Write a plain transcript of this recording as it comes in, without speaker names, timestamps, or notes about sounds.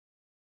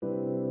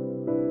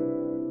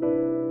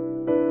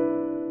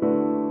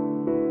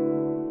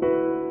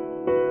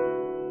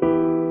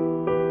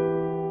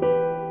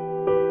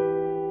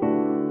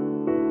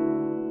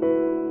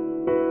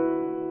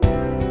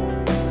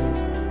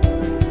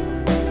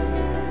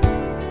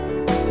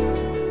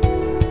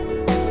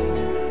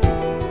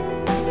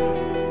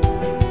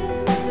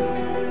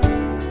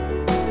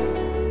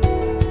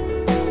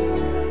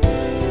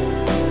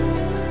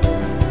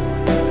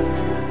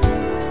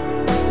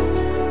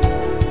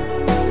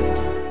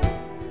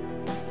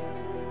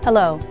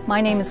Hello,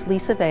 my name is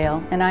Lisa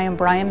Vale, and I am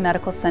Bryan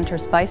Medical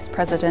Center's Vice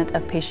President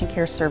of Patient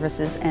Care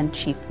Services and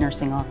Chief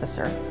Nursing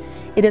Officer.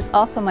 It is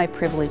also my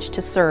privilege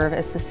to serve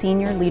as the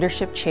Senior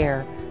Leadership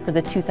Chair for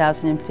the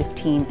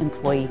 2015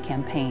 Employee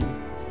Campaign.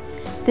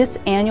 This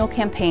annual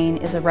campaign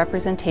is a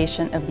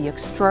representation of the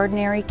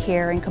extraordinary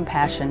care and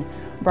compassion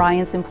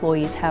Bryan's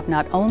employees have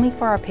not only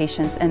for our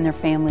patients and their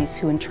families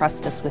who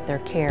entrust us with their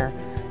care,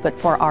 but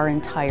for our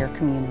entire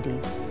community.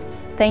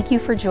 Thank you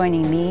for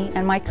joining me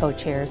and my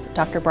co-chairs,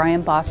 Dr.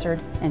 Brian Bossard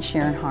and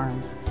Sharon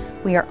Harms.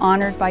 We are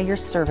honored by your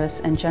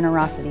service and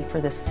generosity for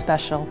this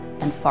special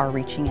and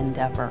far-reaching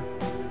endeavor.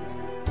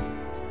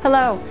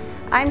 Hello,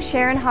 I'm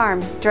Sharon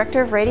Harms,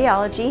 Director of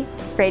Radiology,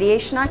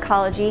 Radiation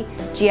Oncology,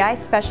 GI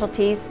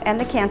Specialties, and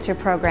the Cancer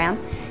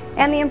Program,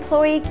 and the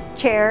Employee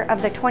Chair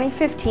of the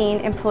 2015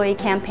 Employee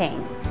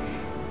Campaign.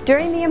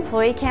 During the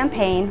Employee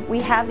Campaign, we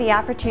have the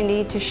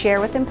opportunity to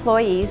share with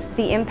employees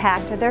the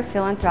impact of their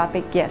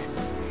philanthropic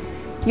gifts.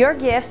 Your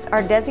gifts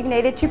are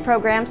designated to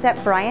programs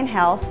at Bryan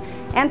Health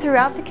and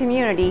throughout the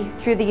community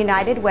through the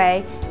United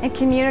Way and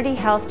Community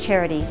Health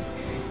Charities.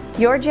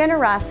 Your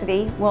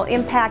generosity will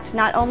impact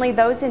not only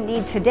those in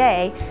need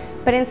today,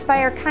 but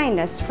inspire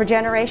kindness for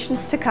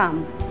generations to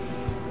come.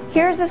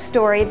 Here's a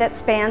story that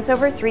spans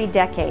over 3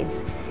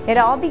 decades. It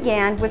all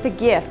began with a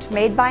gift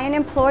made by an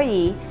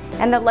employee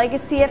and the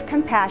legacy of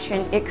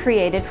compassion it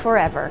created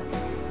forever.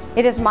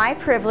 It is my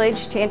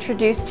privilege to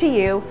introduce to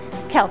you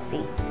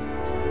Kelsey.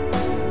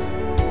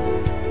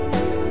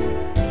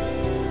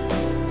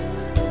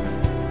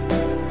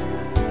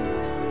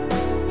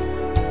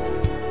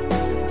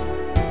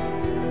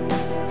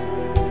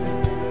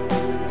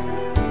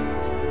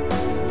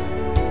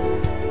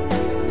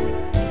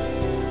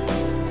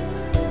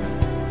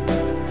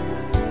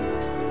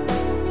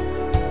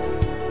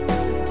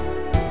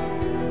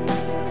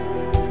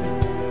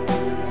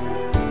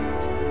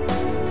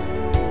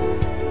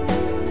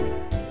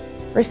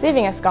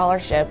 Receiving a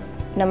scholarship,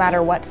 no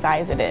matter what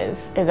size it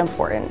is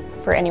important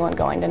for anyone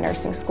going to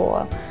nursing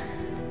school.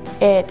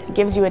 It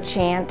gives you a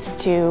chance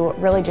to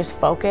really just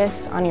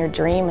focus on your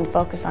dream and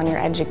focus on your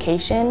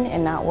education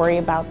and not worry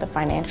about the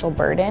financial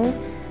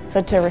burden.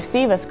 So to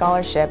receive a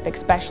scholarship,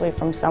 especially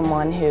from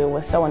someone who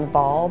was so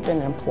involved in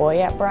an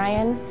employee at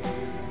Bryan,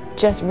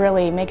 just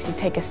really makes you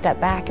take a step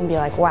back and be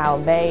like, wow,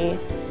 they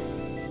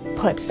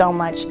put so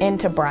much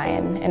into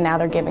Bryan and now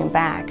they're giving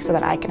back so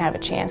that I can have a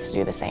chance to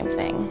do the same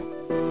thing.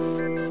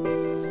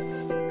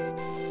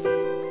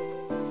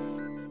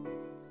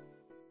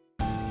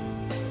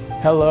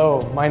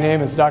 Hello, my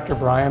name is Dr.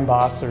 Brian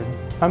Bossard.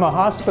 I'm a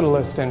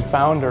hospitalist and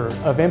founder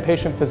of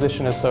Inpatient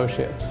Physician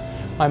Associates.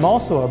 I'm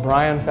also a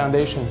Bryan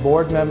Foundation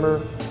board member,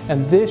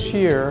 and this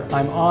year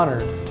I'm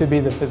honored to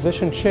be the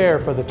Physician Chair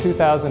for the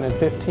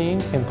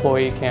 2015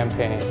 Employee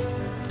Campaign.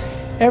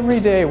 Every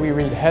day we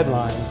read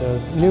headlines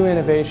of new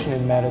innovation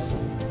in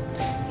medicine.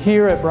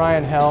 Here at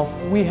Bryan Health,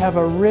 we have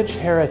a rich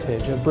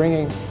heritage of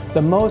bringing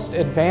the most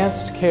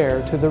advanced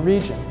care to the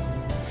region.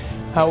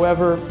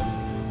 However,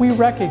 we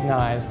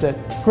recognize that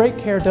great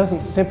care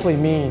doesn't simply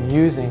mean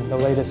using the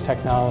latest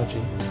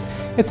technology.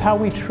 It's how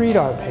we treat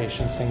our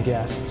patients and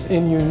guests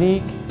in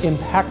unique,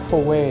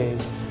 impactful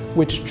ways,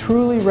 which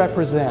truly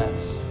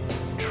represents,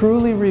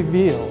 truly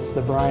reveals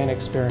the Bryan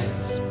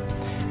experience.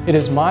 It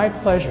is my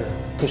pleasure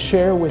to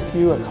share with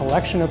you a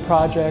collection of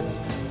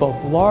projects,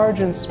 both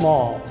large and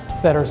small,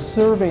 that are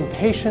serving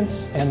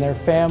patients and their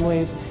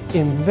families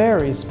in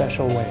very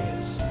special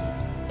ways.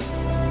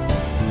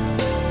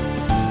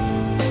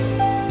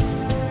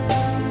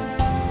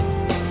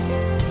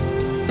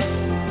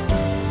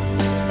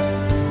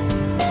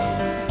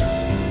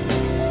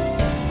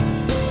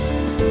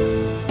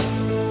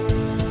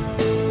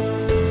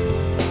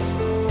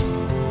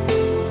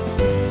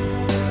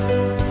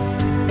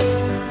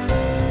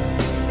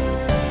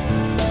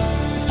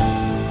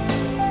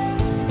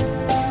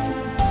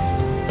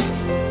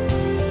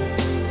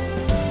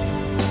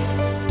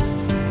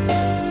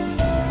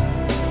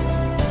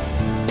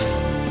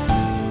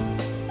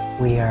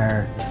 We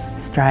are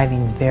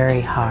striving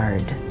very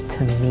hard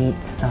to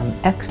meet some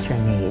extra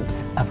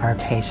needs of our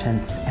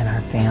patients and our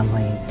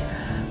families.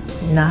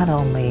 Not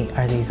only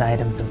are these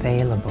items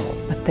available,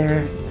 but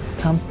they're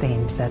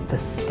something that the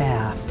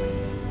staff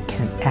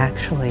can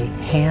actually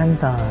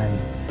hands-on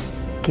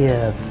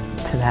give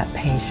to that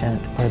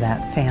patient or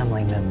that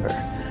family member,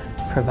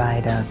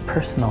 provide a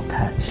personal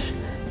touch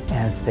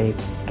as they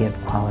give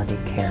quality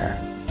care.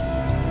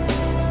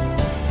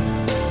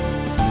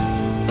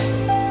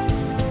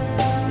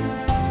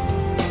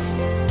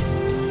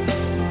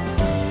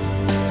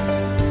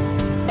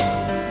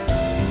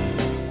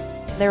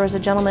 There was a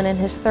gentleman in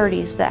his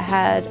 30s that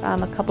had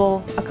a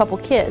couple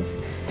kids,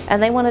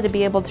 and they wanted to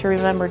be able to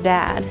remember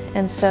Dad.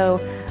 And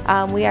so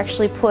we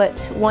actually put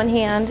one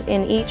hand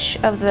in each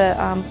of the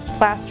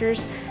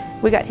plasters.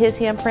 We got his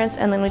handprints,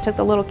 and then we took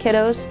the little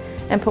kiddos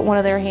and put one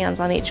of their hands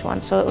on each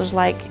one. So it was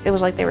like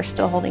they were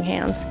still holding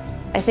hands.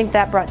 I think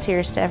that brought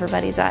tears to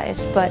everybody's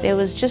eyes. But it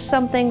was just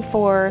something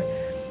for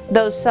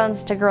those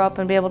sons to grow up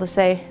and be able to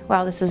say,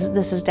 "Wow, this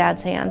is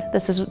Dad's hand.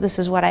 This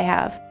is what I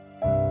have."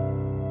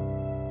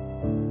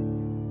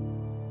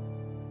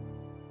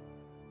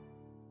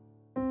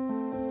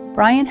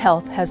 Bryan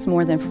Health has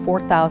more than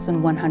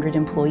 4,100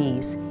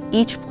 employees,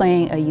 each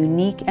playing a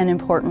unique and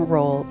important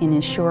role in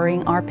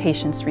ensuring our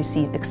patients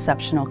receive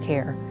exceptional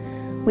care.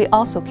 We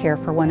also care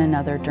for one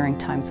another during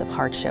times of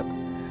hardship.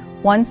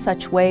 One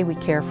such way we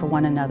care for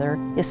one another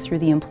is through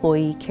the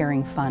Employee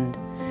Caring Fund.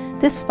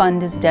 This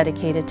fund is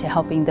dedicated to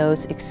helping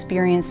those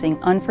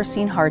experiencing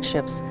unforeseen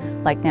hardships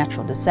like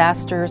natural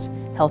disasters,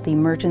 health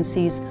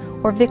emergencies,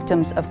 or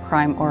victims of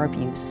crime or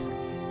abuse.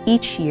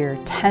 Each year,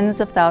 tens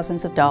of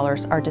thousands of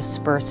dollars are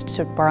dispersed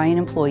to Bryan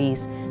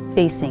employees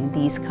facing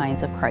these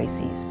kinds of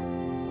crises.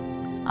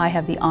 I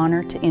have the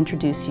honor to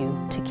introduce you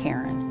to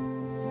Karen.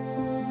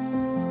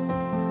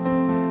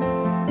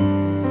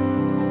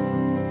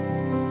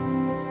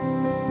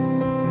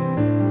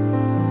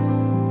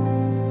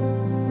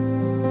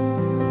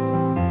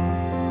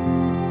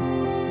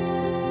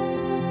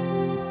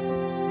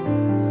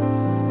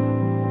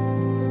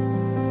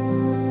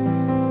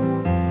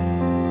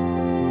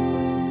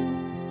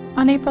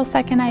 On April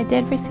 2nd, I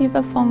did receive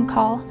a phone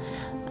call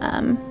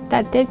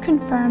that did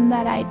confirm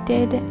that I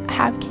did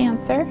have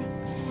cancer.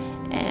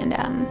 And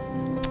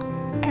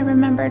I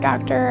remember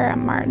Dr.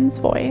 Martin's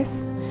voice,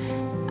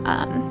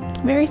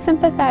 very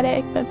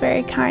sympathetic but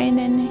very kind,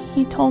 and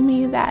he told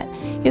me that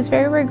he was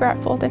very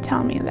regretful to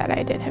tell me that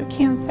I did have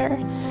cancer.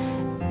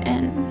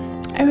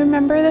 And I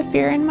remember the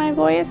fear in my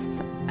voice,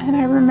 and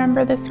I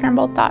remember the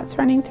scrambled thoughts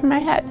running through my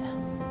head.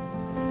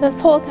 This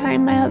whole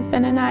time, my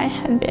husband and I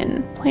had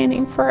been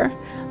planning for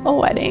a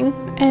wedding,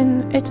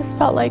 and it just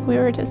felt like we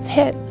were just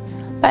hit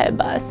by a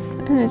bus,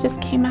 and it just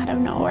came out of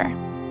nowhere.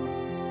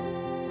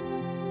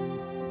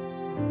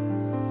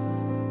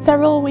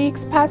 Several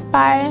weeks passed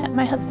by.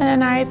 My husband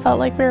and I felt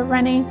like we were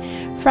running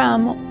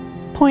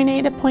from point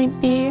A to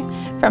point B,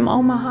 from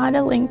Omaha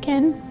to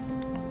Lincoln.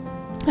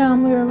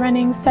 We were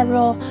running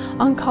several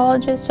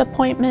oncologist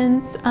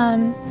appointments,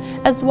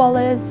 as well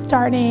as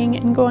starting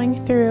and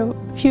going through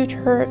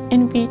future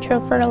in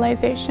vitro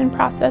fertilization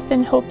process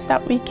in hopes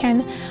that we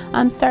can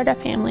start a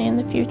family in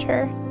the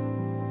future.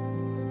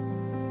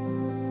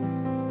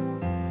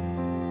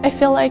 I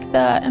feel like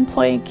the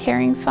Employee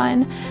Caring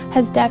Fund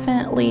has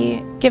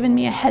definitely given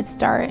me a head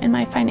start in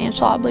my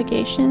financial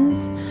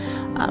obligations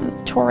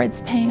towards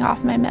paying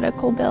off my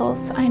medical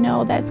bills. I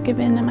know that's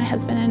given my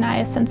husband and I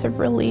a sense of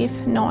relief,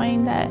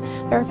 knowing that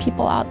there are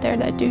people out there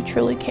that do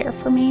truly care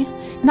for me,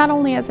 not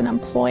only as an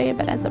employee,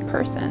 but as a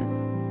person.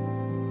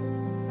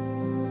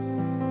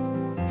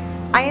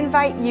 I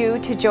invite you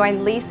to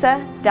join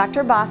Lisa,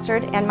 Dr.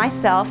 Bossard, and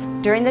myself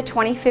during the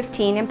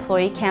 2015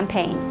 employee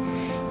campaign.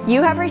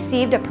 You have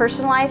received a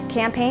personalized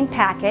campaign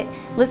packet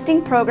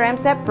listing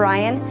programs at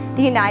Bryan,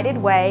 the United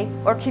Way,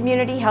 or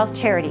Community Health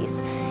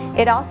Charities.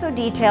 It also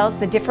details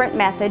the different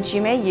methods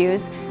you may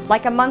use,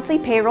 like a monthly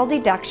payroll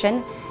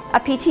deduction,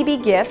 a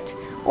PTB gift,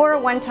 or a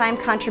one-time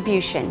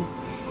contribution.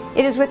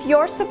 It is with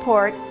your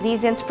support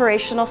these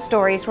inspirational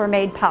stories were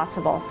made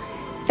possible.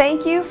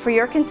 Thank you for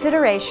your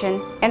consideration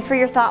and for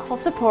your thoughtful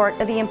support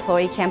of the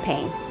employee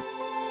campaign.